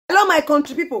Hello, my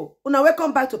country people. Una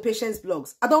welcome back to Patience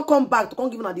Blogs. I don't come back to come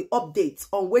give you the updates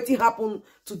on what happened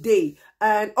today,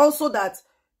 and also that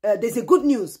there's a good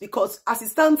news because as it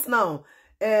stands now,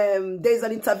 there's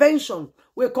an intervention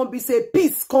where can be say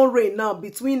peace can reign now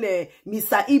between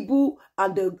Mr. Ibu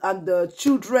and the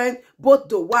children, both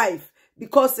the wife.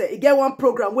 Because you get one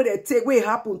program where they take what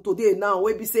happened today now,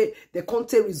 where we say they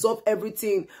can't resolve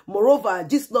everything. Moreover,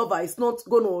 this lover is not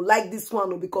gonna like this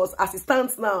one because as it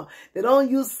stands now, they don't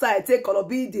use side, take all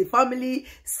be the family,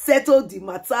 settle the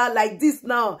matter like this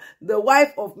now. The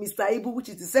wife of Mr. Ibu, which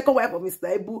is the second wife of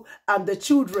Mr. Ibu, and the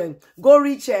children go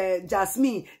reach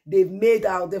Jasmine. They've made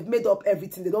up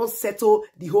everything. They don't settle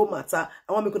the whole matter.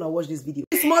 I want me to watch this video.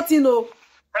 It's Martino.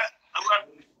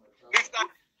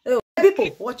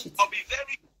 People, watch it. I'll be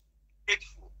very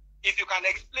grateful if you can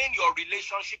explain your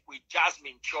relationship with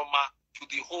Jasmine Choma to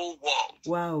the whole world.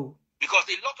 Wow. Because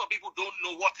a lot of people don't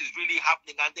know what is really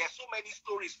happening, and there are so many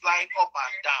stories flying up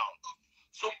and down.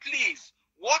 So please,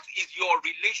 what is your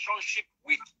relationship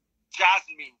with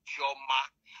Jasmine Choma?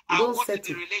 And what is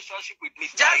the relationship with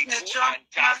Mr. Ibu and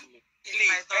Jasmine?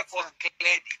 Please help us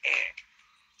clear the air.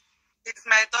 It's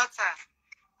my daughter.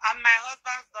 And my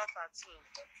husband's daughter too.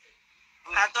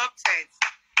 Adopted.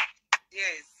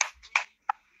 Yes.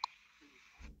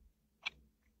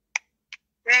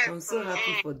 I'm so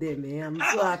happy for them, man. I'm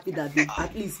so happy that they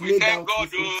at least made out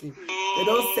this thing. They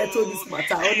don't settle this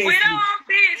matter, honestly. We don't want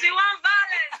peace, we want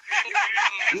violence.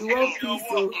 We want peace,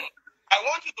 so I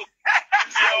want you to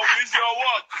use your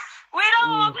word. We don't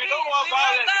want peace, we don't want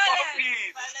violence.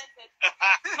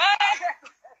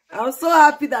 I'm so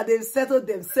happy that they've settled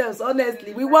themselves.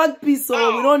 Honestly, we want peace,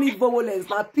 so we don't need violence.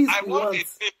 Not peace, we want. A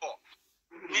favor.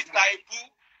 Mr. Ibu,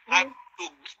 and to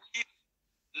keep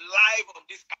live on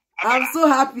this camera. I'm so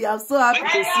happy. I'm so happy to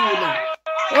see you now.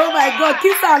 Oh my God,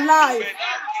 kiss her live.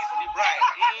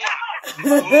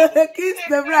 Kiss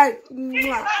the bride.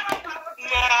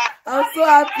 I'm so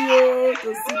happy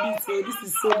to see this. So this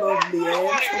is so lovely. Oh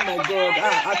my God.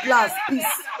 At last, peace.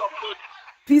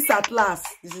 Peace at last.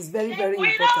 This is very, very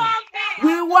important.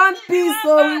 We want peace,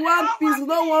 so we want peace. We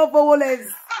don't want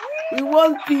violence. We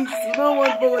want peace. We don't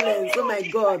want violence. Oh my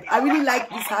God. I really like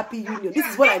this happy union. This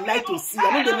is what I like to see.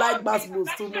 I know they like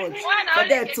basketballs too much. But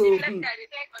there too.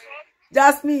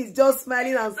 Jasmine is just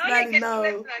smiling and smiling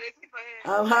now.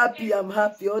 I'm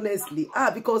happy, honestly.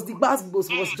 Because the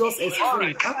basketballs was just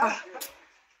extreme.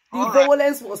 The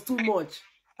violence was too much.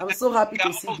 I'm so happy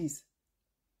to see this.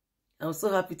 I'm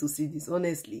so happy to see this,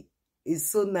 honestly.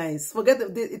 It's so nice. Forget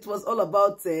it was all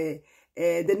about the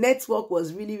network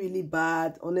was really, really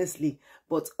bad, honestly.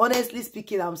 But honestly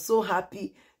speaking, I'm so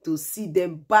happy to see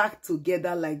them back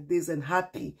together like this and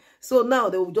happy. So now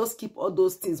they will just keep all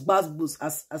those things, basketballs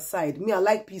aside. Me, I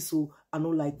like peace, so I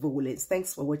don't like violence.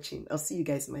 Thanks for watching. I'll see you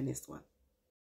guys in my next one.